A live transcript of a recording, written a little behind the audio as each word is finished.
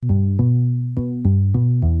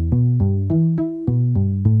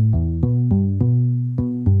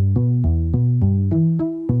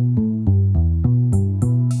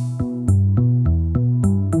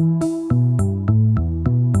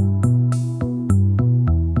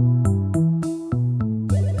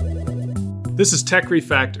This is Tech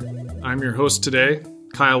Refactor. I'm your host today,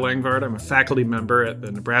 Kyle Langvard. I'm a faculty member at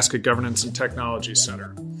the Nebraska Governance and Technology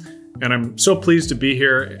Center. And I'm so pleased to be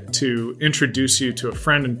here to introduce you to a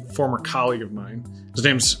friend and former colleague of mine. His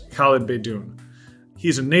name's Khalid Beydoun.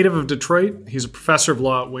 He's a native of Detroit. He's a professor of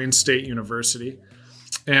law at Wayne State University.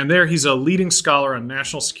 And there he's a leading scholar on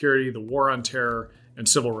national security, the war on terror, and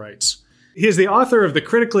civil rights. He is the author of the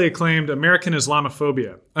critically acclaimed American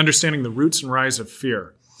Islamophobia, Understanding the Roots and Rise of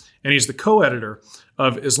Fear. And he's the co-editor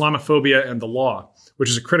of Islamophobia and the Law,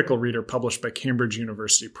 which is a critical reader published by Cambridge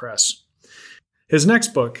University Press. His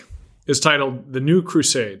next book is titled The New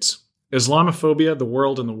Crusades, Islamophobia, the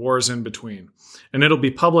World, and the Wars in Between. And it'll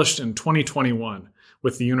be published in 2021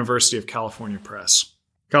 with the University of California Press.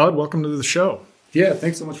 Khalid, welcome to the show. Yeah,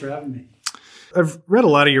 thanks so much for having me. I've read a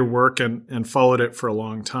lot of your work and followed it for a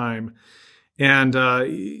long time. And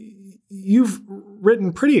you've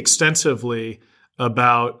written pretty extensively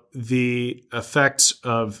about the effects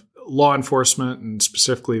of law enforcement and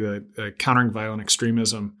specifically the Countering Violent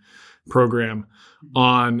Extremism program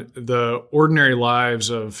on the ordinary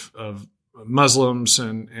lives of Muslims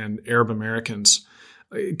and Arab Americans.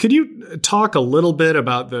 Could you talk a little bit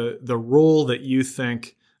about the role that you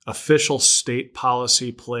think official state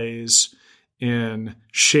policy plays in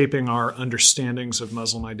shaping our understandings of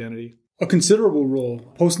Muslim identity? A considerable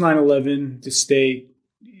role. Post 9/11, the state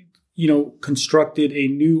constructed a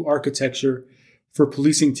new architecture for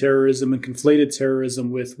policing terrorism and conflated terrorism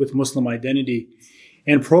with Muslim identity.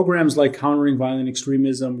 And programs like Countering Violent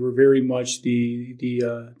Extremism were very much the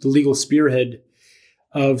legal spearhead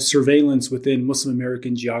of surveillance within Muslim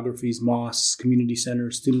American geographies, mosques, community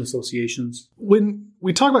centers, student associations. When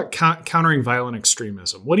we talk about countering violent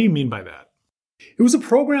extremism, what do you mean by that? It was a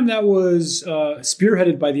program that was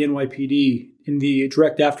spearheaded by the NYPD in the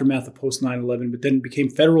direct aftermath of post 9/11, but then became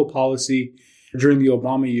federal policy during the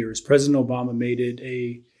Obama years. President Obama made it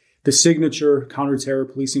the signature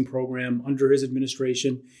counterterror policing program under his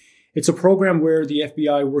administration. It's a program where the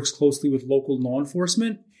FBI works closely with local law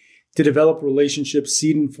enforcement to develop relationships,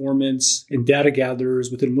 seed informants, and data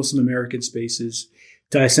gatherers within Muslim American spaces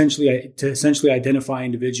to essentially identify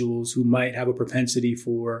individuals who might have a propensity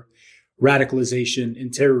for radicalization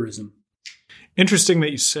and terrorism. Interesting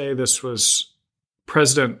that you say this was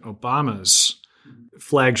President Obama's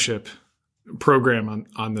flagship program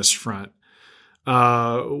on this front.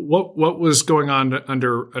 What was going on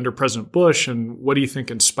under President Bush, and what do you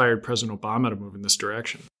think inspired President Obama to move in this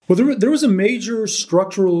direction? Well, there was a major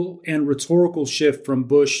structural and rhetorical shift from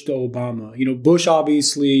Bush to Obama. Bush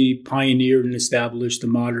obviously pioneered and established the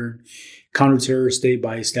modern counterterror state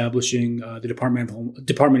by establishing the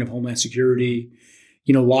Department of Homeland Security,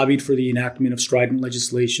 lobbied for the enactment of strident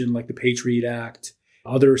legislation like the Patriot Act,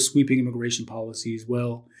 other sweeping immigration policies.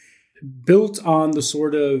 Well, built on the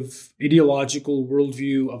sort of ideological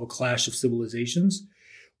worldview of a clash of civilizations,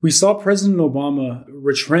 we saw President Obama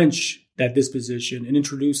retrench that disposition and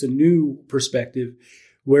introduce a new perspective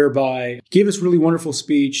whereby he gave this really wonderful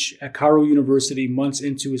speech at Cairo University months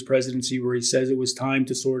into his presidency where he says it was time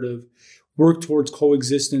to sort of work towards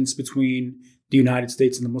coexistence between the United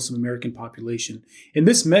States and the Muslim American population. And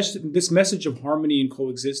this message of harmony and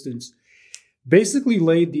coexistence basically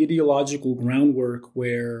laid the ideological groundwork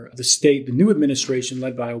where the new administration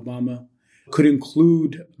led by Obama could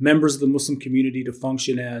include members of the Muslim community to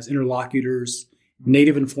function as interlocutors,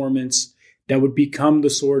 native informants that would become the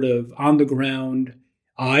sort of on-the-ground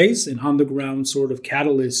eyes and on-the-ground sort of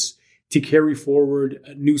catalysts to carry forward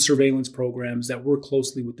new surveillance programs that work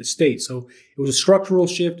closely with the state. So it was a structural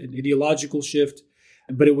shift, an ideological shift,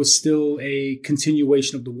 but it was still a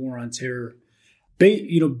continuation of the war on terror,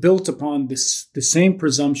 built upon the same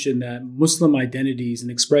presumption that Muslim identities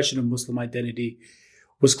and expression of Muslim identity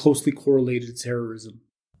was closely correlated to terrorism.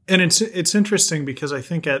 And it's interesting because I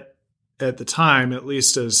think at the time, at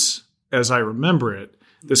least as I remember it,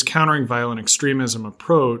 this countering violent extremism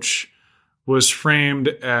approach was framed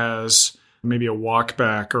as maybe a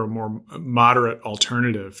walkback or a more moderate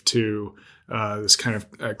alternative to this kind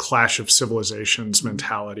of clash of civilizations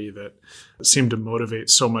mentality that seemed to motivate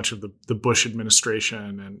so much of the Bush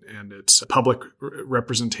administration and its public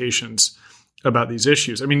representations about these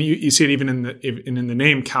issues. I mean, you see it even in the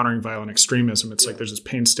name countering violent extremism. It's like there's this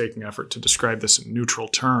painstaking effort to describe this in neutral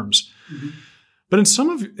terms. Mm-hmm. But in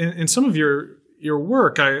some of your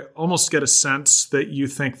work, I almost get a sense that you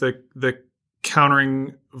think that the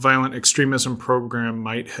Countering Violent Extremism program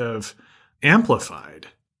might have amplified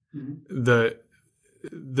the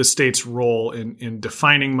state's role in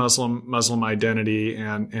defining Muslim identity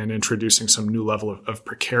and introducing some new level of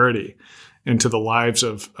precarity into the lives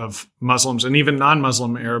of Muslims and even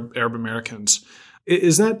non-Muslim Arab Americans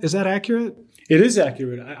Is that accurate? It is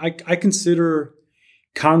accurate. I consider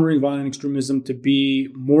countering violent extremism to be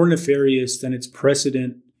more nefarious than its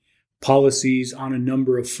precedent policies on a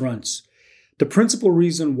number of fronts. The principal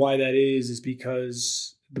reason why that is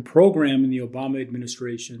because the program in the Obama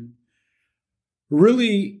administration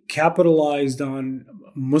really capitalized on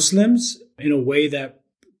Muslims in a way that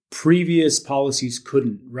previous policies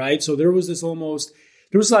couldn't, right? So there was this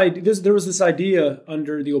idea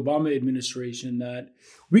under the Obama administration that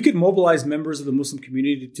we could mobilize members of the Muslim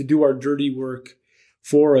community to do our dirty work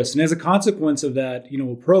for us. And as a consequence of that,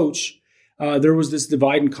 approach, there was this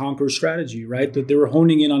divide and conquer strategy, right? That they were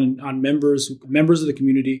honing in on members of the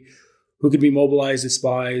community who could be mobilized as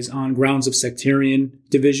spies on grounds of sectarian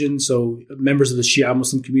division. So members of the Shia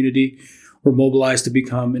Muslim community were mobilized to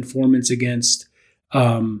become informants against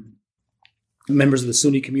members of the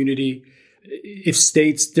Sunni community.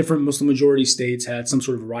 If different Muslim majority states had some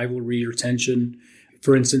sort of rivalry or tension,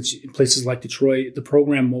 for instance, in places like Detroit, the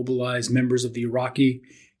program mobilized members of the Iraqi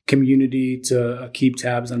community to keep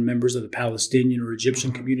tabs on members of the Palestinian or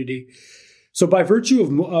Egyptian community. So by virtue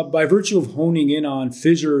of honing in on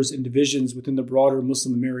fissures and divisions within the broader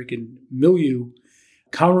Muslim American milieu,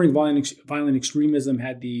 countering violent extremism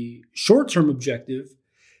had the short-term objective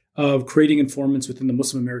of creating informants within the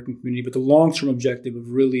Muslim American community, but the long-term objective of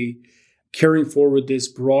really carrying forward this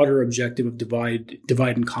broader objective of divide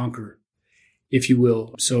and conquer, if you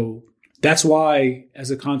will. So that's why,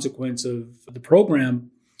 as a consequence of the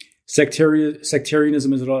program,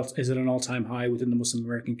 sectarianism is at an all-time high within the Muslim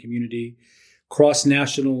American community.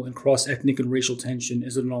 Cross-national and cross-ethnic and racial tension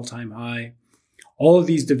is at an all-time high. All of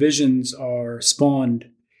these divisions are spawned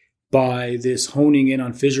by this honing in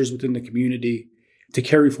on fissures within the community to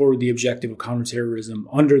carry forward the objective of counterterrorism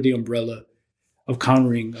under the umbrella of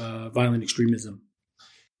countering violent extremism.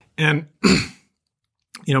 And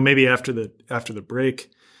maybe after the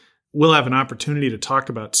break, we'll have an opportunity to talk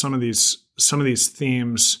about some of these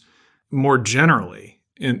themes more generally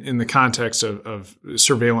in the context of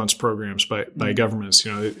surveillance programs by governments.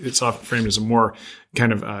 It's often framed as a more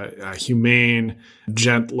kind of a humane,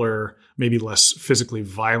 gentler, maybe less physically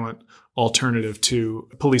violent alternative to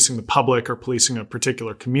policing the public or policing a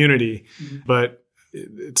particular community. Mm-hmm. But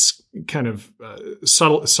it's kind of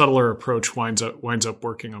subtler approach winds up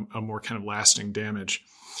working a more kind of lasting damage.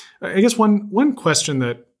 I guess one question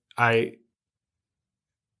that I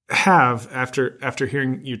have after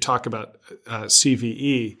hearing you talk about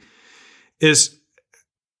CVE is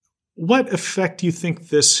what effect do you think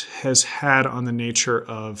this has had on the nature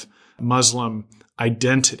of Muslim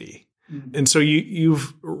identity? Mm-hmm. And so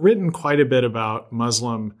you've written quite a bit about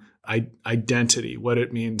Muslim identity, what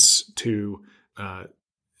it means to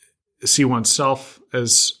see oneself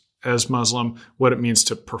as Muslim, what it means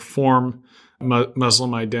to perform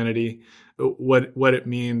Muslim identity, what it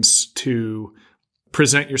means to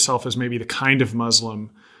present yourself as maybe the kind of Muslim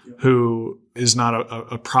who is not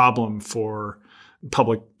a problem for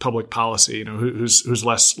public policy, who's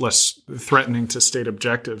less threatening to state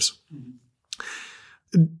objectives.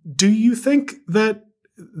 Do you think that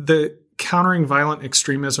the Countering Violent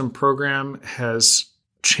Extremism program has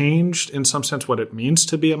changed in some sense what it means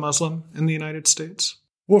to be a Muslim in the United States?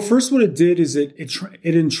 Well, first, what it did is it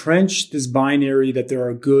entrenched this binary that there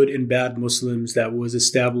are good and bad Muslims that was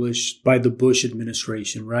established by the Bush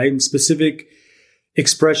administration, right? And specific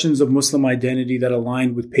expressions of Muslim identity that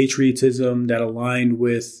aligned with patriotism, that aligned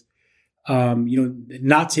with,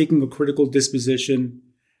 not taking a critical disposition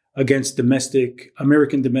against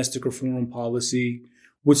American domestic or foreign policy,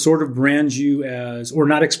 would sort of brand you as, or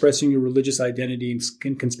not expressing your religious identity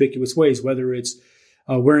in conspicuous ways, whether it's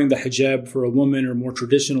wearing the hijab for a woman or more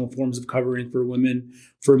traditional forms of covering for women,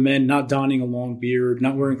 for men, not donning a long beard,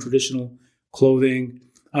 not wearing traditional clothing.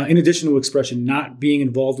 In addition to expression, not being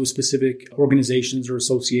involved with specific organizations or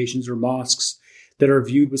associations or mosques that are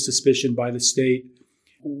viewed with suspicion by the state,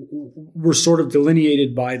 were sort of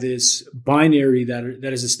delineated by this binary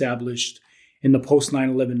that is established in the post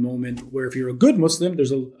 9/11 moment, where if you're a good Muslim,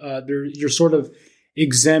 you're sort of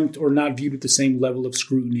exempt or not viewed with the same level of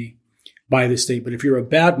scrutiny by the state. But if you're a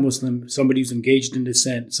bad Muslim, somebody who's engaged in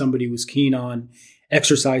dissent, somebody who's keen on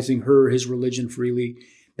exercising his religion freely,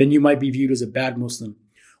 then you might be viewed as a bad Muslim.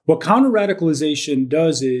 What counter-radicalization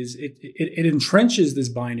does is it entrenches this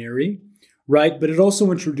binary, right? But it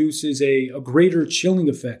also introduces a greater chilling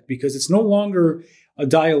effect, because it's no longer a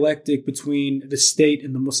dialectic between the state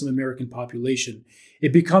and the Muslim American population.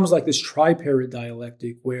 It becomes like this tripartite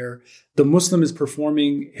dialectic where the Muslim is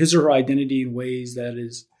performing his or her identity in ways that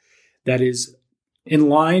is in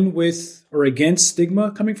line with or against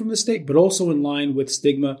stigma coming from the state, but also in line with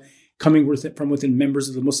stigma coming from within members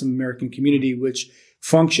of the Muslim American community, which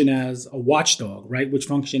function as a watchdog, right? Which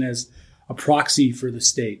function as a proxy for the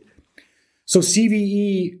state. So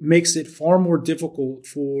CVE makes it far more difficult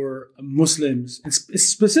for Muslims, and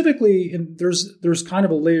specifically, and there's kind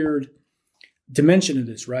of a layered dimension of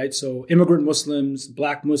this, right? So immigrant Muslims,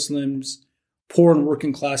 Black Muslims, poor and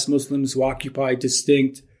working class Muslims who occupy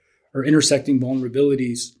distinct or intersecting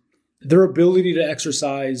vulnerabilities, their ability to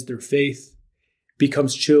exercise their faith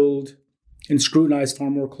becomes chilled and scrutinized far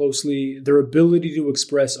more closely. Their ability to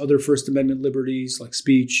express other First Amendment liberties like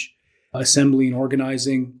speech, assembly, and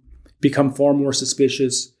organizing become far more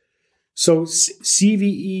suspicious. So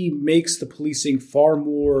CVE makes the policing far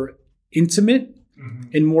more intimate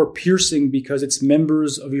and more piercing because it's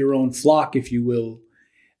members of your own flock, if you will,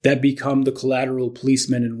 that become the collateral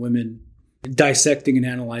policemen and women dissecting and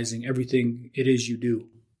analyzing everything it is you do.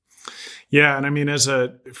 Yeah, and I mean, as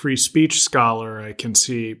a free speech scholar, I can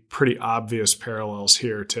see pretty obvious parallels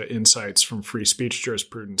here to insights from free speech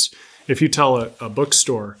jurisprudence. If you tell a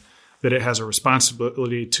bookstore that it has a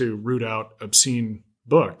responsibility to root out obscene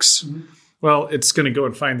books, well, it's going to go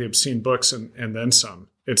and find the obscene books and then some.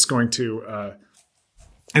 It's going to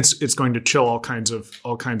it's going to chill all kinds of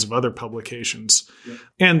other publications,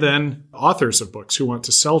 and then authors of books who want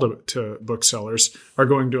to sell to booksellers are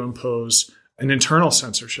going to impose an internal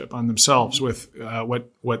censorship on themselves with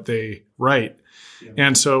what they write. Yeah.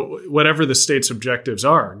 And so whatever the state's objectives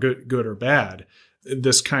are, good or bad,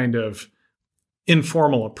 this kind of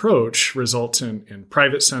informal approach results in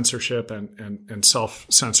private censorship and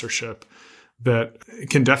self-censorship that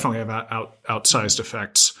can definitely have outsized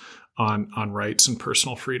effects on rights and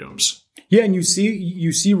personal freedoms. Yeah, and you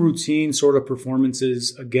see routine sort of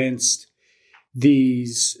performances against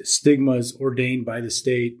these stigmas ordained by the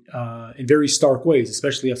state in very stark ways,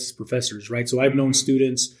 especially as professors, right? So I've known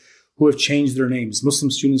students who have changed their names, Muslim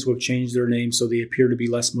students who have changed their names so they appear to be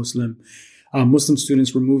less Muslim. Muslim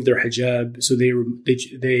students remove their hijab, so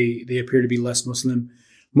they appear to be less Muslim.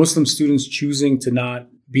 Muslim students choosing to not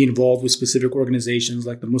be involved with specific organizations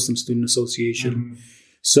like the Muslim Student Association,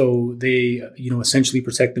 so they essentially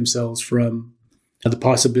protect themselves from the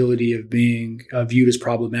possibility of being viewed as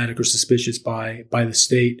problematic or suspicious by the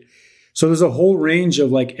state. So there's a whole range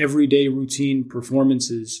of like everyday routine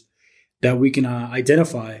performances that we can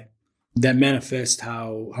identify that manifest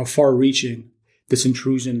how far-reaching this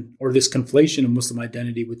intrusion or this conflation of Muslim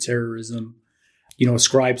identity with terrorism,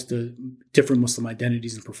 ascribes to different Muslim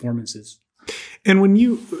identities and performances. And when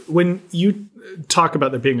you talk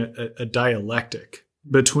about there being a dialectic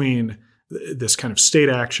between this kind of state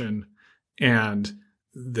action and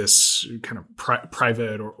this kind of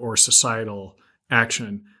private or societal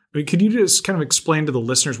action, I mean, could you just kind of explain to the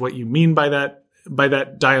listeners what you mean by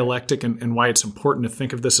that dialectic and why it's important to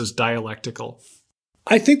think of this as dialectical?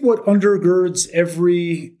 I think what undergirds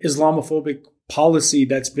every Islamophobic policy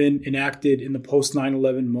that's been enacted in the post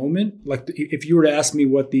 9/11 moment, like if you were to ask me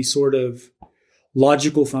what the sort of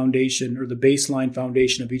logical foundation or the baseline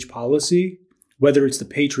foundation of each policy, whether it's the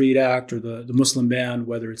Patriot Act or the Muslim ban,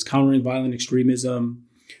 whether it's countering violent extremism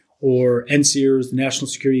or NSEERS, the National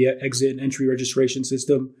Security Exit and Entry Registration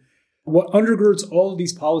System, what undergirds all of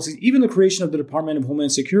these policies, even the creation of the Department of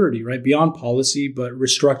Homeland Security, right, beyond policy, but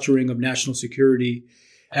restructuring of national security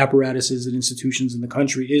apparatuses and institutions in the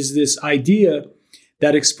country, is this idea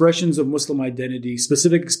that expressions of Muslim identity,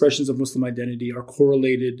 specific expressions of Muslim identity, are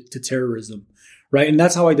correlated to terrorism, right? And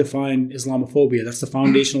that's how I define Islamophobia. That's the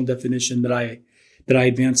foundational definition that I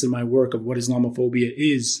advance in my work of what Islamophobia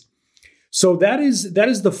is. So that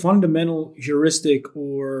is the fundamental heuristic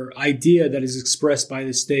or idea that is expressed by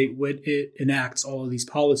the state when it enacts all of these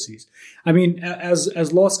policies. I mean,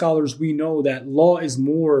 as law scholars, we know that law is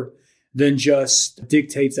more than just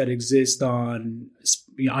dictates that exist on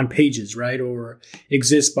pages, right? Or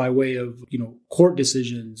exist by way of, court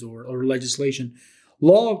decisions or legislation.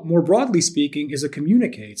 Law, more broadly speaking, is a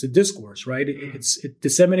communique. It's a discourse, right? It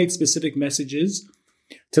disseminates specific messages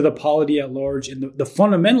to the polity at large. And the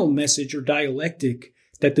fundamental message or dialectic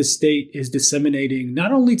that the state is disseminating,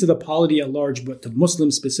 not only to the polity at large, but to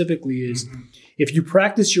Muslims specifically, is if you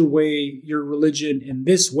practice your religion in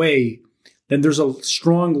this way, then there's a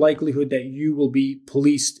strong likelihood that you will be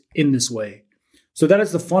policed in this way. So that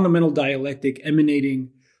is the fundamental dialectic emanating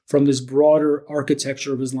from this broader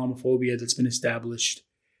architecture of Islamophobia that's been established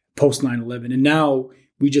post 9/11. And now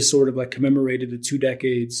we just sort of like commemorated the 2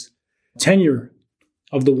 decades tenure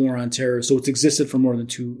of the war on terror. So it's existed for more than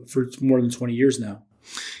 20 years now.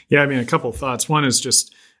 Yeah, I mean, a couple of thoughts. One is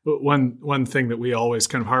just one thing that we always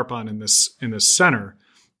kind of harp on in this center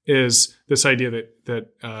is this idea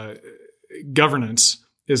that governance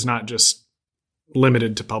is not just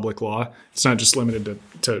limited to public law. It's not just limited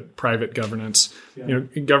to private governance. Yeah.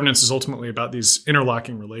 Governance is ultimately about these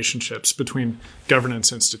interlocking relationships between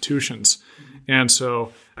governance institutions. Mm-hmm. And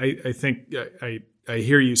so I think I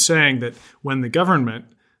hear you saying that when the government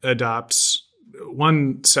adopts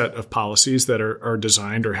one set of policies that are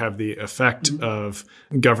designed or have the effect mm-hmm. of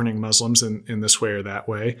governing Muslims in this way or that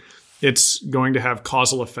way, it's going to have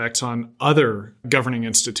causal effects on other governing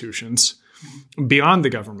institutions beyond the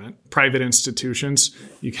government, private institutions.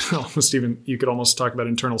 You could almost talk about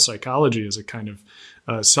internal psychology as a kind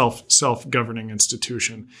of self-governing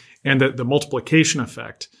institution, and that the multiplication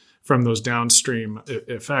effect from those downstream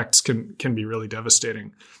effects can be really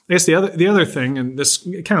devastating. I guess the other thing, and this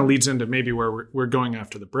kind of leads into maybe where we're going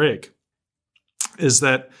after the break, is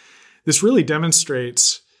that this really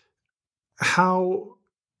demonstrates how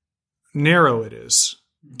narrow it is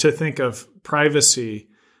to think of privacy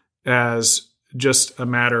as just a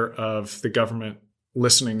matter of the government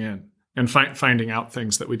listening in and finding out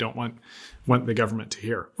things that we don't want the government to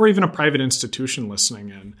hear, or even a private institution listening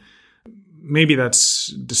in. Maybe that's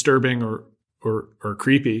disturbing or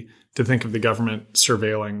creepy to think of the government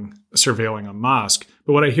surveilling a mosque.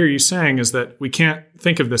 But what I hear you saying is that we can't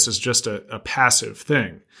think of this as just a passive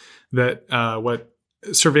thing, that what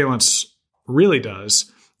surveillance really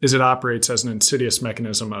does is it operates as an insidious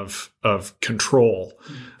mechanism of control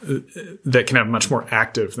that can have much more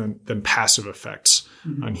active than passive effects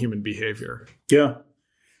mm-hmm. on human behavior. Yeah.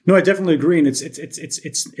 No, I definitely agree. And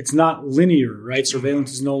it's not linear, right?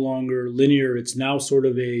 Surveillance is no longer linear. It's now sort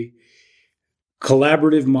of a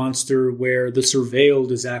collaborative monster where the surveilled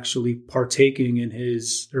is actually partaking in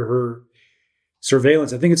his or her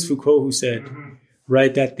surveillance. I think it's Foucault who said, mm-hmm.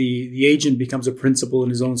 right, that the agent becomes a principal in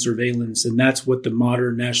his own surveillance. And that's what the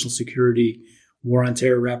modern national security war on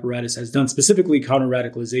terror apparatus has done, specifically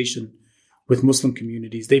counter-radicalization with Muslim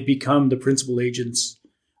communities. They become the principal agents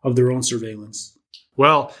of their own surveillance.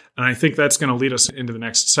 Well, and I think that's going to lead us into the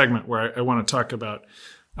next segment where I want to talk about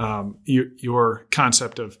your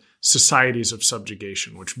concept of societies of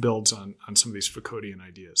subjugation, which builds on some of these Foucauldian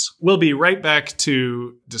ideas. We'll be right back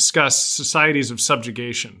to discuss societies of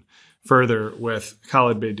subjugation further with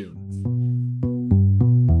Khaled Beydoun.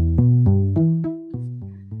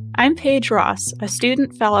 I'm Paige Ross, a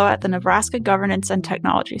student fellow at the Nebraska Governance and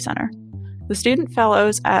Technology Center. The student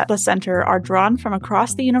fellows at the center are drawn from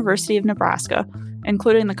across the University of Nebraska,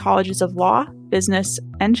 including the colleges of law, business,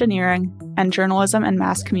 engineering, and journalism and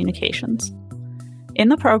mass communications. In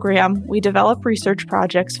the program, we develop research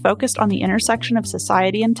projects focused on the intersection of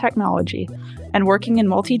society and technology, and working in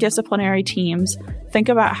multidisciplinary teams, think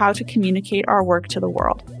about how to communicate our work to the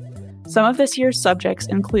world. Some of this year's subjects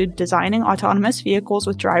include designing autonomous vehicles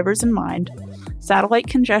with drivers in mind, satellite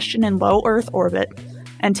congestion in low Earth orbit,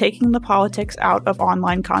 and taking the politics out of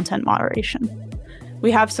online content moderation.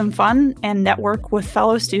 We have some fun and network with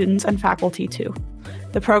fellow students and faculty too.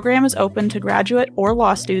 The program is open to graduate or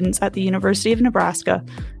law students at the University of Nebraska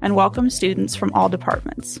and welcomes students from all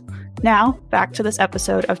departments. Now, back to this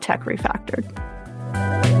episode of Tech Refactored.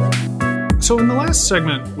 So in the last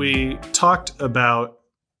segment, we talked about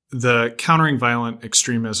the Countering Violent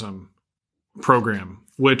Extremism program,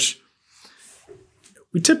 which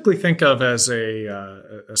we typically think of as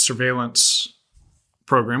a surveillance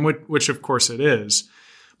program, which of course it is.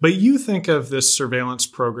 But you think of this surveillance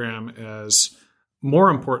program as, more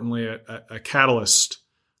importantly, a catalyst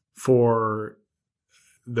for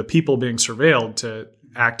the people being surveilled to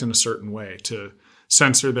act in a certain way, to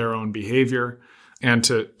censor their own behavior and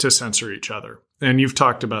to censor each other. And you've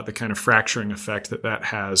talked about the kind of fracturing effect that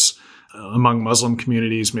has among Muslim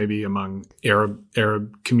communities, maybe among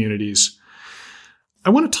Arab communities. I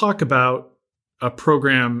want to talk about a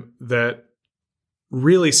program that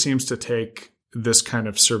really seems to take this kind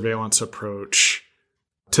of surveillance approach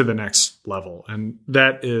to the next level. And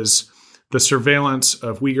that is the surveillance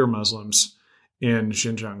of Uyghur Muslims in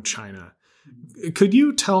Xinjiang, China. Could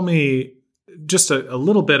you tell me just a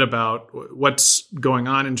little bit about what's going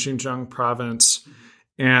on in Xinjiang province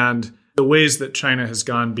and the ways that China has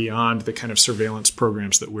gone beyond the kind of surveillance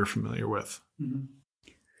programs that we're familiar with? Mm-hmm.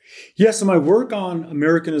 Yeah, so my work on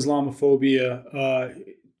American Islamophobia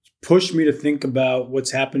pushed me to think about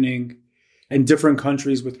what's happening in different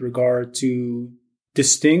countries with regard to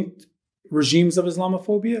distinct regimes of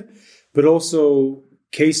Islamophobia, but also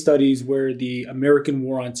case studies where the American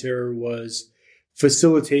war on terror was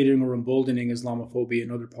facilitating or emboldening Islamophobia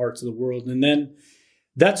in other parts of the world. And then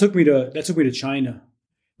that took me to China.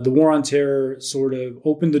 The war on terror sort of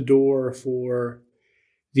opened the door for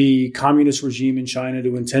the communist regime in China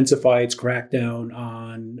to intensify its crackdown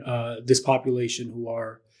on this population who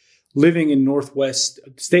are living in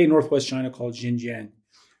state in northwest China called Xinjiang.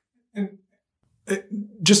 And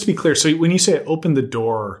just to be clear, so when you say it opened the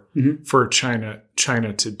door for China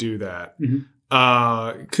to do that,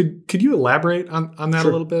 could you elaborate on that a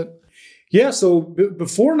little bit? Yeah, so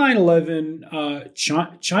before 9/11,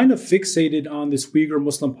 China fixated on this Uyghur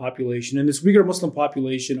Muslim population. And this Uyghur Muslim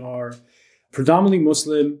population are predominantly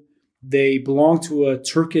Muslim. They belong to a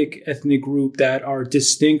Turkic ethnic group that are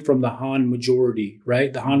distinct from the Han majority,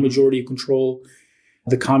 right? The Han majority control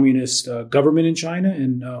the communist government in China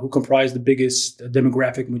and who comprise the biggest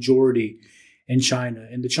demographic majority in China.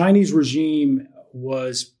 And the Chinese regime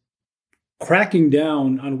was cracking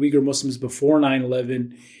down on Uyghur Muslims before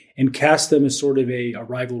 9/11 and cast them as sort of a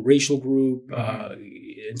rival racial group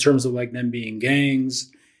in terms of like them being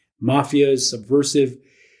gangs, mafias, subversive.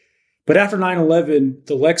 But after 9/11,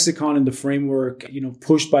 the lexicon and the framework,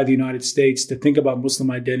 pushed by the United States to think about Muslim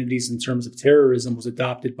identities in terms of terrorism was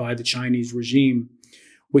adopted by the Chinese regime,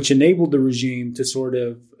 which enabled the regime to sort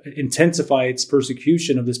of intensify its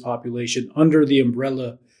persecution of this population under the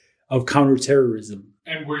umbrella of counterterrorism.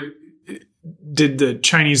 And did the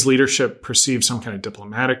Chinese leadership perceive some kind of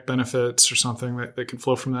diplomatic benefits or something that could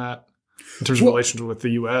flow from that in terms of relations with the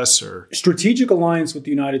U.S. or strategic alliance with the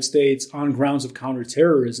United States on grounds of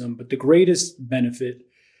counterterrorism? But the greatest benefit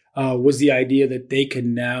was the idea that they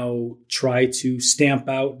can now try to stamp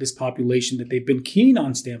out this population that they've been keen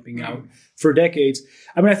on stamping out for decades.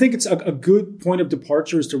 I mean, I think it's a good point of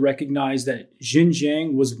departure is to recognize that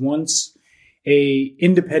Xinjiang was once a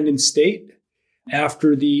independent state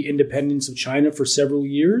after the independence of China for several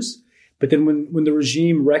years. But then when the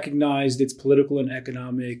regime recognized its political and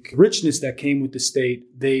economic richness that came with the state,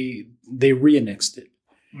 they re-annexed it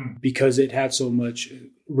because it had so much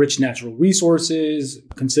rich natural resources,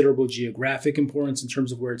 considerable geographic importance in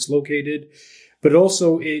terms of where it's located. But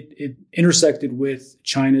also it intersected with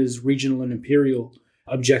China's regional and imperial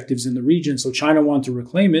objectives in the region. So China wanted to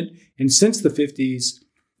reclaim it. And since the 50s,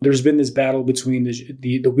 there's been this battle between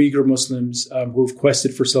the Uyghur Muslims who have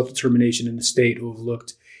quested for self-determination in the state, who have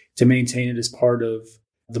looked to maintain it as part of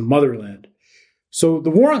the motherland. So the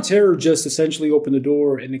war on terror just essentially opened the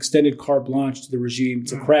door and extended carte blanche to the regime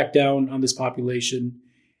to crack down on this population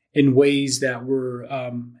in ways that were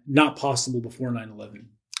not possible before 9/11.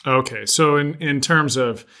 Okay, so in terms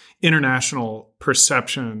of international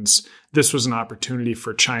perceptions, this was an opportunity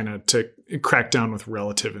for China to crack down with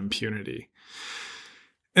relative impunity.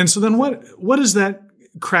 And so then what does that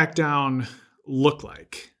crackdown look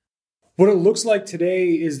like? What it looks like today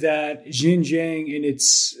is that Xinjiang and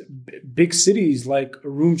its big cities like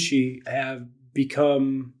Urumqi have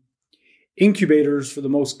become incubators for the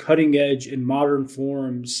most cutting edge and modern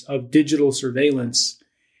forms of digital surveillance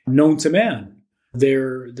known to man.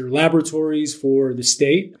 They're laboratories for the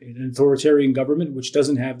state, an authoritarian government, which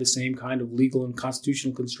doesn't have the same kind of legal and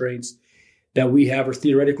constitutional constraints that we have or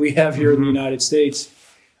theoretically have here in the United States.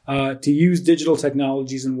 To use digital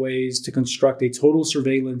technologies in ways to construct a total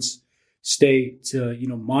surveillance state to,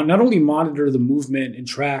 not only monitor the movement and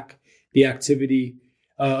track the activity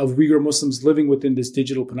of Uyghur Muslims living within this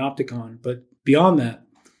digital panopticon, but beyond that,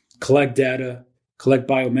 collect data, collect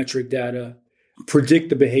biometric data, predict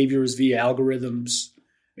the behaviors via algorithms,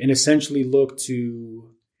 and essentially look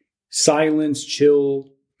to silence,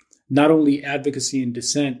 chill, not only advocacy and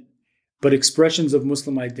dissent, but expressions of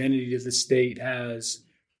Muslim identity that the state has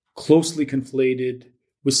closely conflated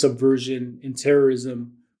with subversion and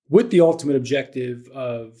terrorism, with the ultimate objective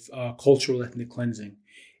of cultural ethnic cleansing.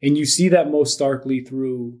 And you see that most starkly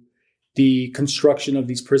through the construction of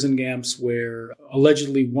these prison camps where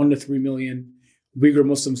allegedly 1 to 3 million Uyghur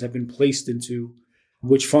Muslims have been placed into,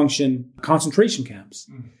 which function concentration camps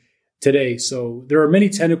today. So there are many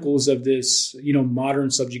tentacles of this,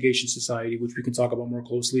 modern subjugation society, which we can talk about more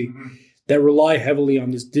closely, that rely heavily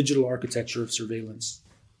on this digital architecture of surveillance.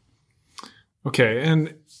 Okay,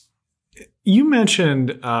 and you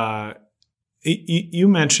mentioned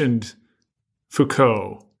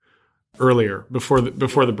Foucault earlier before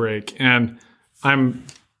the break, and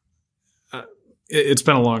it's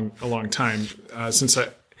been a long time since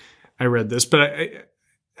I read this, but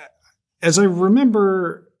as I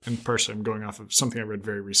remember, and partially I'm going off of something I read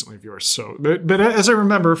very recently of yours. So, but as I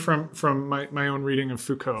remember from my own reading of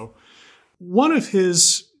Foucault, one of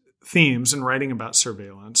his themes in writing about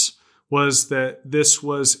surveillance was that this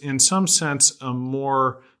was, in some sense, a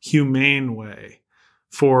more humane way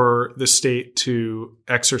for the state to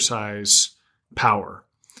exercise power.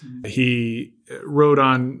 He wrote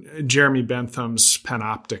on Jeremy Bentham's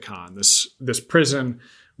Panopticon, this prison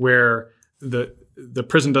where the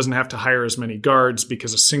prison doesn't have to hire as many guards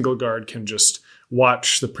because a single guard can just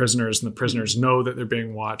watch the prisoners, and the prisoners know that they're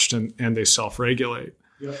being watched, and they self-regulate.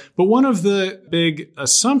 Yep. But one of the big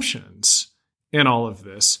assumptions in all of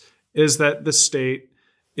this is that the state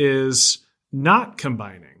is not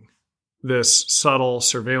combining this subtle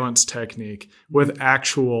surveillance technique with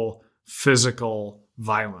actual physical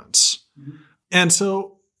violence. Mm-hmm. And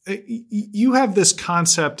so you have this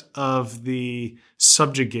concept of the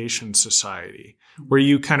subjugation society, where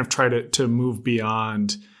you kind of try to move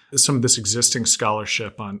beyond some of this existing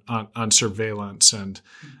scholarship on surveillance and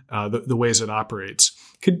the ways it operates.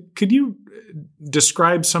 Could you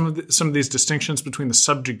describe some of these distinctions between the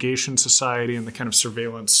subjugation society and the kind of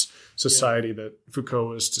surveillance society that Foucault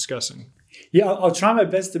was discussing? Yeah, I'll try my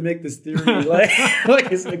best to make this theory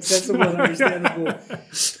like as accessible and understandable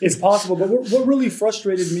as possible. But what really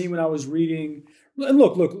frustrated me when I was reading, and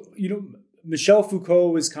look, Michel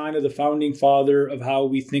Foucault is kind of the founding father of how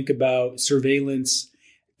we think about surveillance,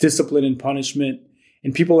 discipline, and punishment.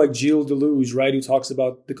 And people like Gilles Deleuze, right, who talks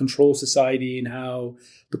about the control society and how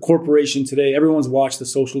the corporation today, everyone's watched The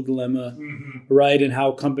Social Dilemma, right, and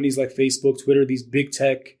how companies like Facebook, Twitter, these big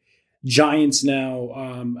tech giants now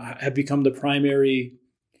have become the primary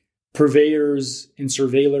purveyors and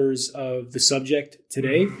surveillors of the subject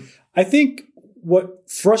today. I think what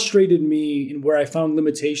frustrated me and where I found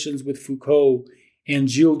limitations with Foucault and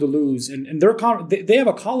Gilles Deleuze, and they have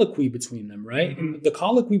a colloquy between them, right? And the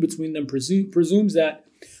colloquy between them presumes that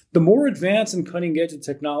the more advanced and cutting edge the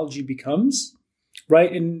technology becomes,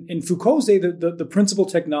 right? In Foucault's day, the principal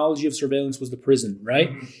technology of surveillance was the prison, right?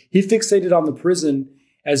 He fixated on the prison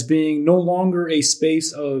as being no longer a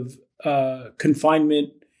space of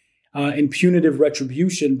confinement and punitive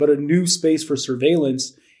retribution, but a new space for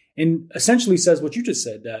surveillance. And essentially says what you just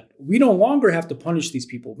said, that we no longer have to punish these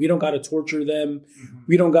people. We don't got to torture them.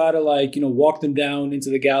 We don't got to walk them down into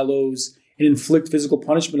the gallows and inflict physical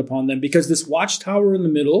punishment upon them, because this watchtower in the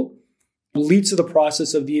middle leads to the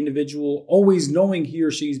process of the individual always knowing he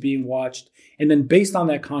or she is being watched. And then based on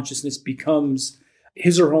that consciousness becomes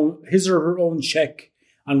his or her own check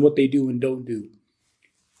on what they do and don't do.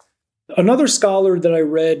 Another scholar that I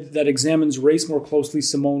read that examines race more closely,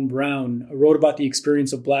 Simone Brown, wrote about the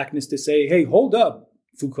experience of blackness to say, hey, hold up,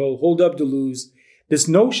 Foucault, hold up, Deleuze. This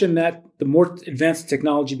notion that the more advanced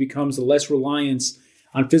technology becomes, the less reliance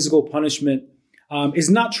on physical punishment is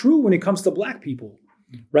not true when it comes to Black people,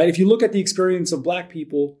 right? If you look at the experience of Black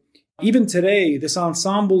people, even today, this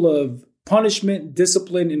ensemble of punishment,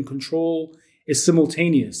 discipline, and control is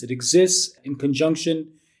simultaneous. It exists in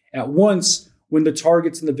conjunction at once when the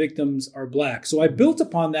targets and the victims are Black. So I built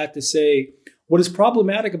upon that to say what is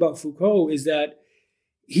problematic about Foucault is that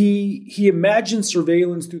he imagines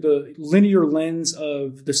surveillance through the linear lens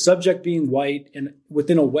of the subject being white and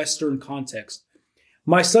within a Western context.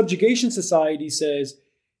 My subjugation society says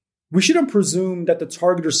we shouldn't presume that the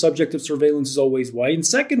target or subject of surveillance is always white. And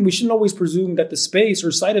second, we shouldn't always presume that the space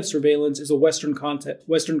or site of surveillance is a Western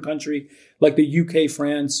country like the UK,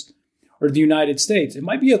 France, or the United States. It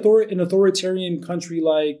might be an authoritarian country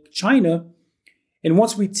like China. And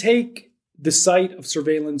once we take the site of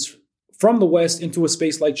surveillance from the West into a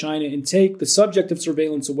space like China and take the subject of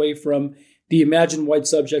surveillance away from the imagined white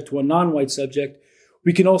subject to a non-white subject,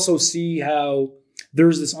 we can also see how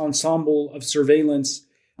there's this ensemble of surveillance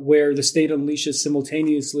where the state unleashes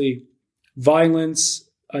simultaneously violence,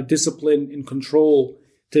 discipline, and control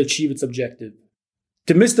to achieve its objective.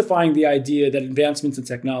 Demystifying the idea that advancements in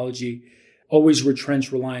technology always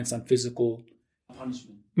retrench reliance on physical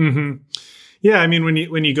punishment. Mm-hmm. Yeah, I mean,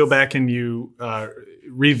 when you go back and you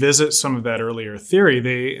revisit some of that earlier theory,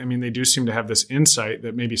 they do seem to have this insight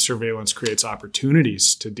that maybe surveillance creates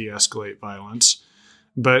opportunities to de-escalate violence.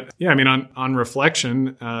 But yeah, I mean, on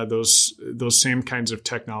reflection, those same kinds of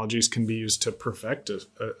technologies can be used to perfect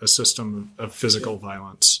a system of physical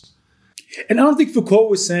violence. And I don't think Foucault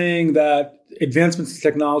was saying that advancements in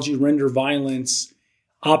technology render violence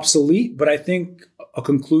obsolete, but I think a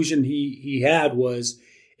conclusion he had was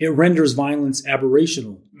it renders violence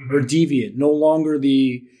aberrational or deviant, no longer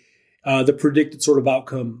the predicted sort of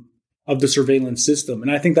outcome of the surveillance system.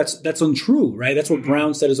 And I think that's untrue, right? That's what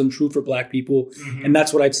Brown said is untrue for Black people. And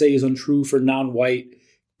that's what I'd say is untrue for non-white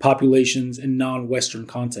populations in non-Western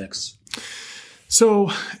contexts.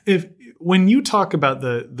 So when you talk about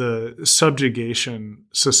the subjugation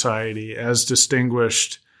society as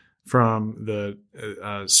distinguished from the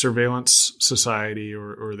surveillance society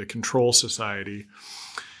or the control society,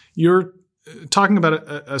 you're talking about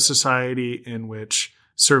a society in which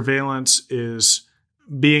surveillance is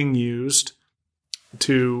being used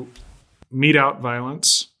to mete out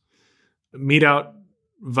violence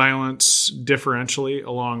differentially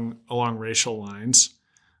along racial lines,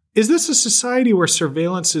 Is this a society where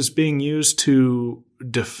surveillance is being used to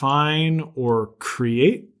define or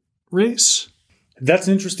create race? That's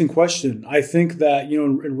an interesting question. I think that,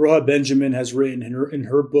 and Roha Benjamin has written in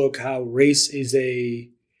her book how race is a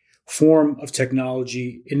form of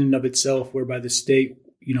technology in and of itself, whereby the state,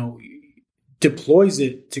 deploys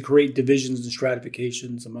it to create divisions and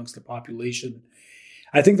stratifications amongst the population.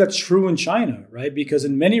 I think that's true in China, right? Because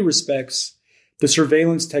in many respects, the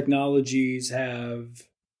surveillance technologies have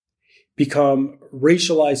become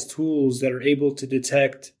racialized tools that are able to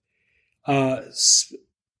detect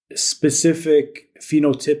specific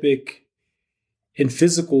phenotypic and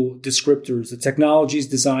physical descriptors. The technologies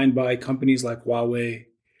designed by companies like Huawei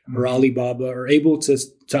or Alibaba are able to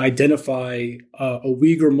identify a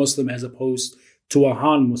Uyghur Muslim as opposed to a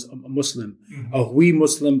Han Muslim, a Hui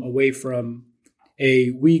Muslim away from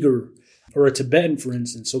a Uyghur or a Tibetan, for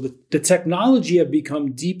instance. So the technology have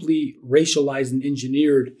become deeply racialized and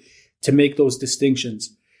engineered to make those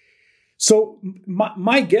distinctions. So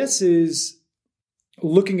my guess is,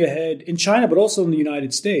 looking ahead in China, but also in the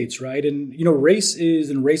United States, right? And, race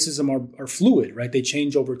and racism are fluid, right? They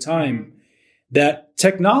change over time. That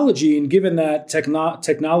technology, and given that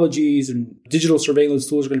technologies and digital surveillance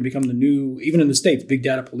tools are going to become the new, even in the States, big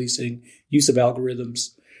data policing, use of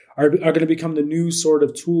algorithms are going to become the new sort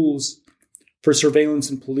of tools for surveillance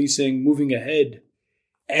and policing moving ahead.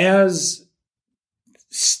 As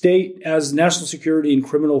national security and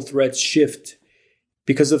criminal threats shift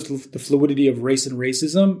because of the fluidity of race and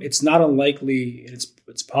racism, it's not unlikely, and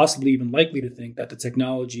it's possibly even likely to think that the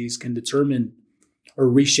technologies can determine or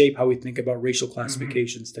reshape how we think about racial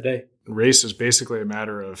classifications today. Race is basically a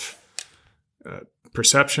matter of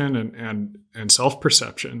perception and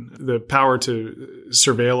self-perception. The power to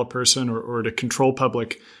surveil a person or to control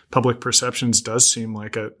public perceptions does seem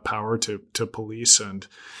like a power to police and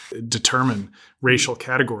determine racial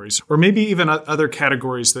categories, or maybe even other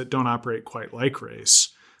categories that don't operate quite like race.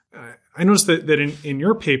 I noticed that in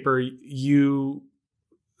your paper, you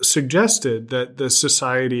suggested that the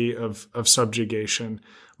society of subjugation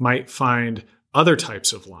might find other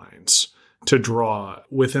types of lines to draw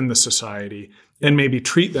within the society and maybe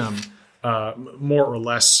treat them more or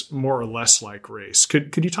less like race.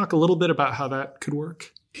 Could you talk a little bit about how that could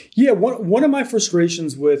work? Yeah, one of my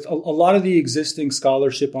frustrations with a lot of the existing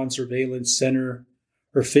scholarship on surveillance center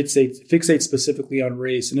or fixate specifically on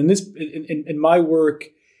race, and in my work,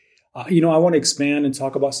 I want to expand and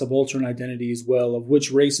talk about subaltern identity as well, of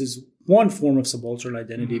which race is one form of subaltern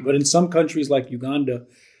identity. But in some countries like Uganda,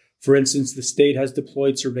 for instance, the state has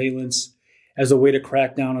deployed surveillance as a way to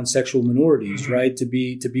crack down on sexual minorities, right? To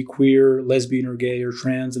be queer, lesbian, or gay, or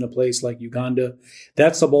trans in a place like Uganda.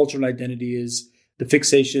 That subaltern identity is the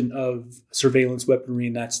fixation of surveillance weaponry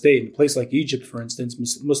in that state. In a place like Egypt, for instance,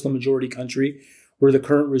 Muslim majority country, where the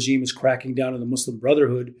current regime is cracking down on the Muslim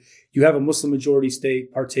Brotherhood, you have a Muslim majority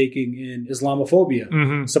state partaking in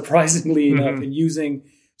Islamophobia, surprisingly enough, and using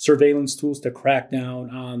surveillance tools to crack down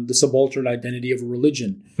on the subaltern identity of a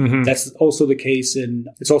religion. That's also the case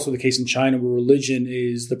it's also the case in China, where religion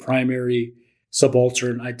is the primary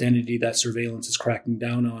subaltern identity that surveillance is cracking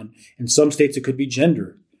down on. In some states, it could be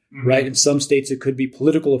gender, right? In some states, it could be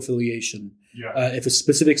political affiliation. If a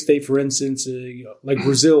specific state, for instance, like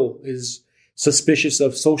Brazil, is suspicious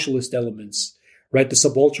of socialist elements, right? The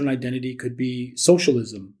subaltern identity could be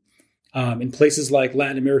socialism. In places like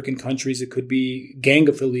Latin American countries, it could be gang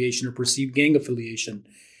affiliation or perceived gang affiliation.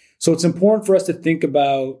 So it's important for us to think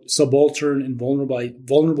about subaltern and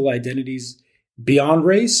vulnerable identities beyond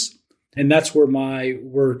race. And that's where my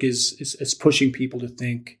work is pushing people to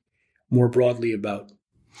think more broadly about.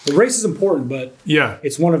 The race is important, but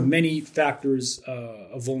it's one of many factors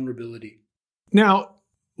of vulnerability. Now,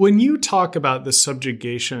 when you talk about the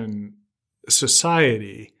subjugation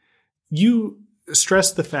society, you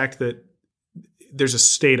stress the fact that there's a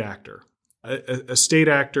state actor, a state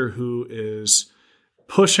actor who is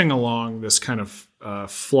pushing along this kind of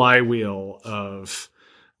flywheel of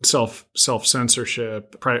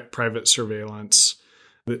self-censorship, private surveillance.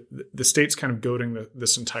 The state's kind of goading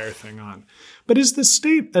this entire thing on. But is the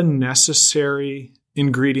state a necessary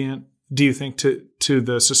ingredient, do you think, to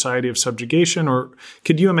the society of subjugation? Or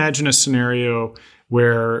could you imagine a scenario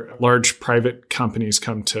where large private companies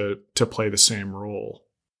come to play the same role?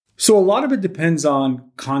 So a lot of it depends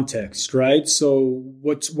on context, right? So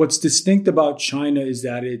what's distinct about China is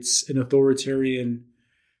that it's an authoritarian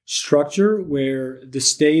structure where the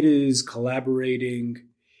state is collaborating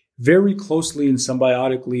very closely and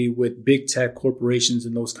symbiotically with big tech corporations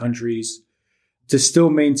in those countries to still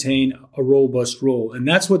maintain a robust role. And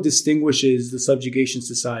that's what distinguishes the subjugation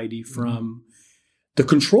society from the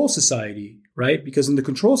control society, right? Because in the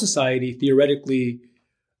control society, theoretically,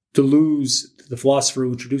 Deleuze, the philosopher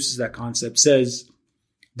who introduces that concept, says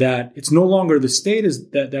that it's no longer the state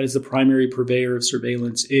that is the primary purveyor of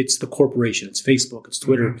surveillance. It's the corporation. It's Facebook. It's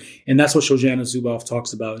Twitter. Mm-hmm. And that's what Shoshana Zuboff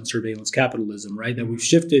talks about in Surveillance Capitalism, right? That we've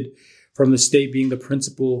shifted from the state being the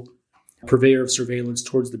principal purveyor of surveillance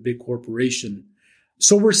towards the big corporation.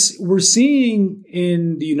 So we're seeing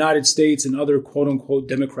in the United States and other quote unquote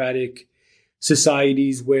democratic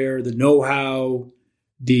societies where the know-how,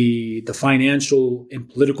 the financial and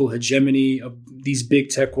political hegemony of these big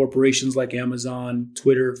tech corporations like Amazon,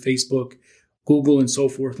 Twitter, Facebook, Google, and so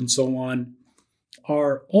forth and so on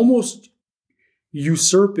are almost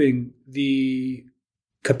usurping the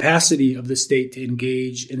capacity of the state to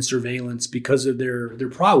engage in surveillance because of their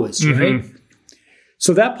prowess, right?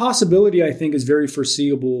 So that possibility, I think, is very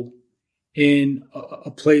foreseeable in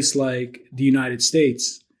a place like the United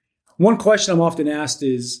States. One question I'm often asked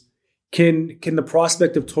is, can the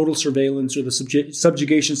prospect of total surveillance or the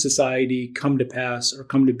subjugation society come to pass or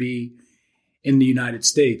come to be in the United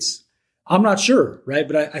States? I'm not sure, right?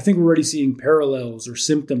 But I think we're already seeing parallels or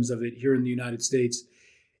symptoms of it here in the United States,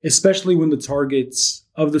 especially when the targets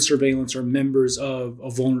of the surveillance are members of a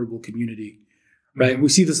vulnerable community, right? Mm-hmm. We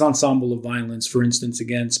see this ensemble of violence, for instance,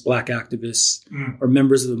 against Black activists or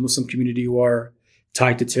members of the Muslim community who are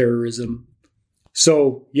tied to terrorism.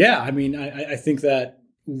 So, yeah, I mean, I think that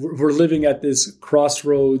we're living at this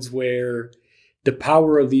crossroads where the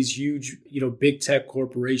power of these huge, big tech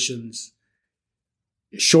corporations,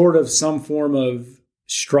 short of some form of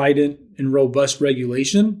strident and robust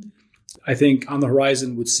regulation, I think on the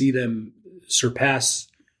horizon would see them surpass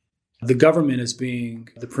the government as being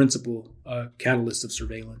the principal catalyst of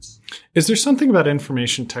surveillance. Is there something about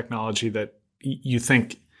information technology that you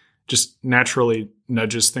think just naturally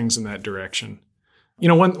nudges things in that direction?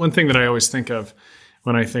 One thing that I always think of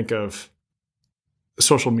when I think of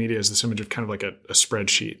social media is this image of kind of like a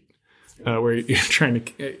spreadsheet where you're trying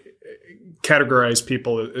to categorize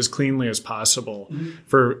people as cleanly as possible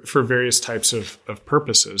for various types of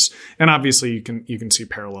purposes. And obviously you can see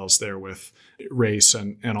parallels there with race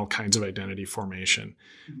and all kinds of identity formation.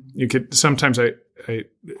 You could sometimes I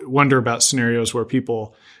wonder about scenarios where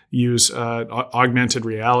people use augmented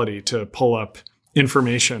reality to pull up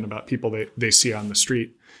information about people they see on the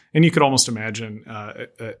street. And you could almost imagine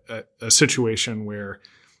a situation where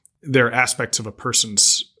there are aspects of a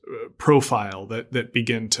person's profile that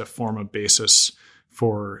begin to form a basis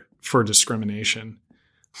for discrimination.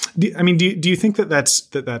 Do you think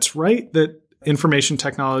that's right? That information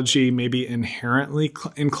technology maybe inherently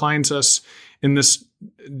inclines us in this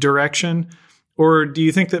direction, or do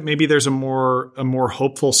you think that maybe there's a more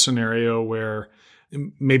hopeful scenario where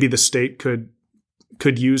maybe the state could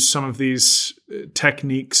use some of these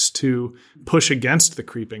techniques to push against the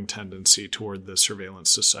creeping tendency toward the surveillance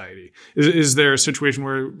society? Is there a situation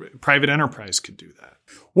where private enterprise could do that?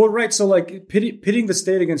 Well, right. So like pitting the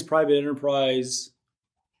state against private enterprise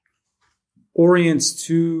orients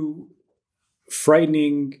two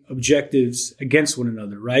frightening objectives against one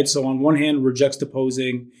another, right? So on one hand, we're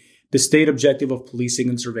juxtaposing the state objective of policing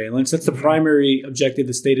and surveillance. That's the primary objective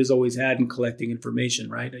the state has always had in collecting information,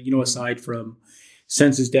 right? Aside from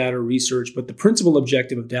census data research, but the principal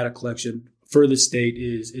objective of data collection for the state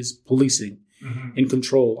is policing and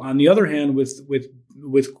control. On the other hand,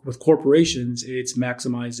 with corporations, it's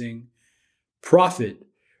maximizing profit,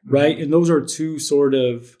 right? And those are two sort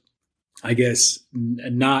of, I guess,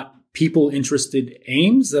 not people interested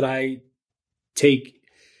aims that I take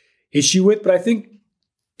issue with. But I think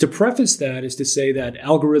to preface that is to say that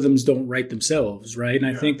algorithms don't write themselves, right? And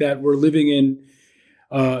I think that we're living in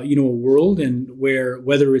a world and where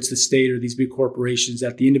whether it's the state or these big corporations,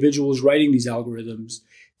 that the individuals writing these algorithms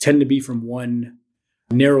tend to be from one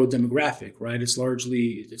narrow demographic, right? It's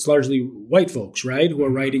largely white folks, right, who are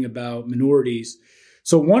writing about minorities.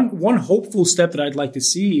 So one hopeful step that I'd like to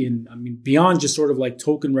see, and I mean beyond just sort of like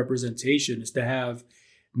token representation, is to have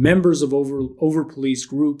members of over-policed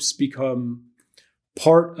groups become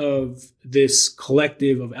part of this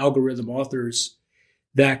collective of algorithm authors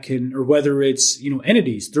that can, or whether it's,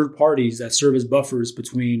 entities, third parties that serve as buffers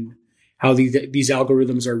between how these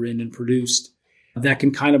algorithms are written and produced, that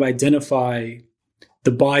can kind of identify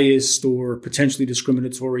the biased or potentially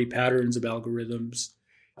discriminatory patterns of algorithms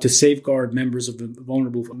to safeguard members of the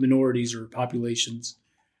vulnerable minorities or populations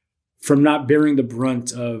from not bearing the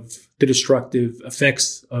brunt of the destructive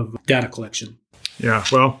effects of data collection. Yeah,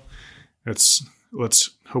 well, let's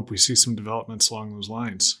hope we see some developments along those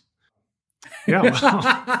lines. Yeah, well,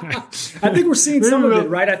 I think we're seeing some of it,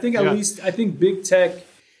 right? I think I think big tech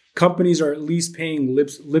companies are at least paying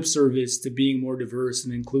lip service to being more diverse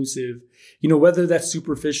and inclusive. Whether that's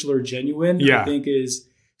superficial or genuine, I think is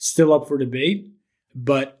still up for debate,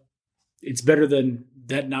 but it's better than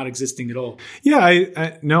that not existing at all. Yeah,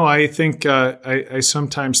 I think I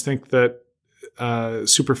sometimes think that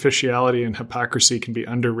superficiality and hypocrisy can be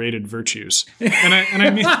underrated virtues, and I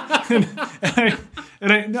mean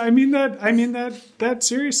that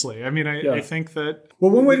seriously. I think that.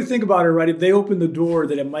 Well, one way to think about it, right? If they open the door,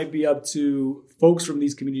 then it might be up to folks from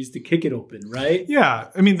these communities to kick it open, right? Yeah,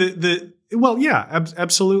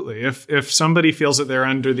 absolutely. If somebody feels that they're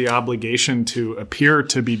under the obligation to appear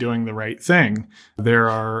to be doing the right thing, there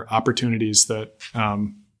are opportunities that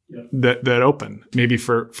that open, maybe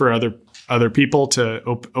for other people to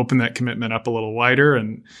open that commitment up a little wider,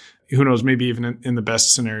 and who knows, maybe even in the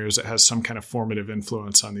best scenarios, it has some kind of formative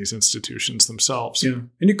influence on these institutions themselves. Yeah,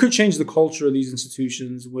 and it could change the culture of these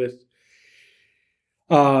institutions with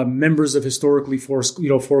members of historically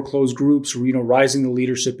foreclosed groups, rising to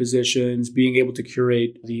leadership positions, being able to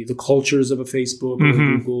curate the cultures of a Facebook or a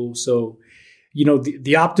Google. So,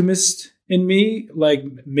 the optimist in me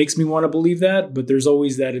makes me want to believe that, but there's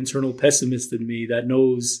always that internal pessimist in me that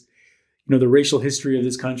knows, the racial history of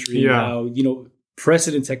this country, and how,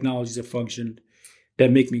 precedent technologies have functioned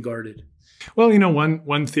that make me guarded. Well,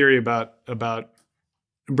 one theory about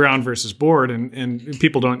Brown versus Board, and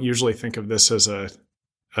people don't usually think of this as a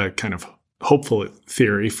kind of hopeful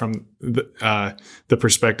theory from the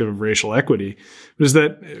perspective of racial equity, was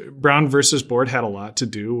that Brown versus Board had a lot to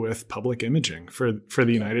do with public imaging for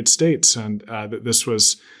the United States, and that this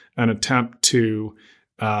was an attempt to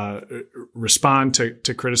respond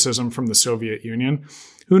to criticism from the Soviet Union.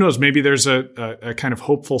 Who knows? Maybe there's a kind of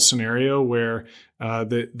hopeful scenario where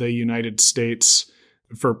the United States,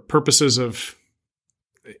 for purposes of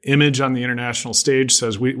image on the international stage,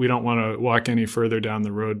 says we don't want to walk any further down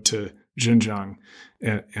the road to Xinjiang,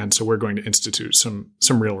 and so we're going to institute some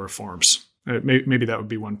real reforms. Maybe that would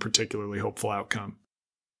be one particularly hopeful outcome.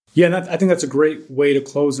 Yeah, and I think that's a great way to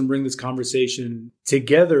close and bring this conversation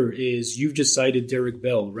together. Is you've just cited Derek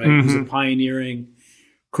Bell, right? Mm-hmm. Who's a pioneering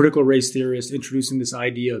critical race theorist introducing this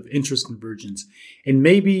idea of interest convergence, and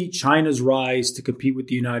maybe China's rise to compete with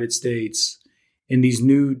the United States in these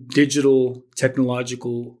new digital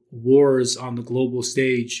technological wars on the global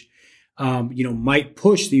stage, might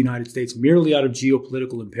push the United States merely out of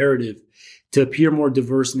geopolitical imperative to appear more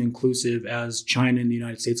diverse and inclusive as China and the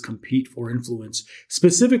United States compete for influence,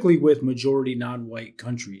 specifically with majority non-white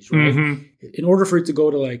countries, right? Mm-hmm. In order for it to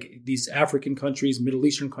go to these African countries, Middle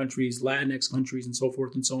Eastern countries, Latinx countries, and so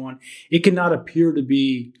forth and so on, it cannot appear to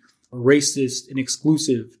be racist and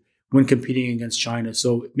exclusive when competing against China.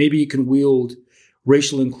 So maybe it can wield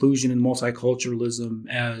racial inclusion and multiculturalism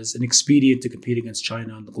as an expedient to compete against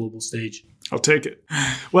China on the global stage. I'll take it.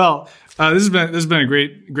 Well, this has been a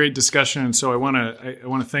great discussion, and so I want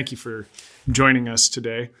to thank you for joining us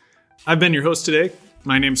today. I've been your host today.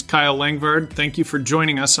 My name's Kyle Langvard. Thank you for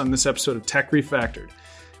joining us on this episode of Tech Refactored.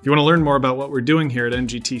 If you want to learn more about what we're doing here at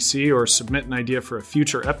NGTC or submit an idea for a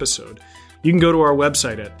future episode, you can go to our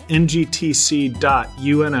website at ngtc.unl.edu.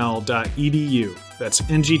 That's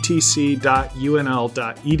ngtc.unl.edu.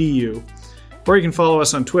 Or you can follow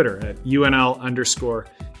us on Twitter at UNL_NGTC.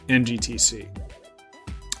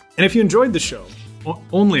 And if you enjoyed the show,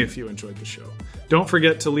 only if you enjoyed the show, don't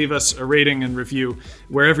forget to leave us a rating and review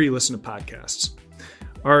wherever you listen to podcasts.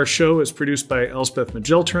 Our show is produced by Elspeth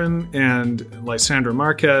Magiltrin and Lysandra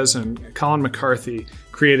Marquez, and Colin McCarthy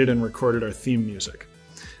created and recorded our theme music.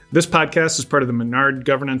 This podcast is part of the Menard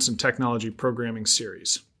Governance and Technology Programming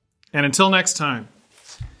Series. And until next time,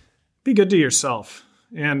 be good to yourself,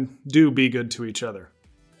 and do be good to each other.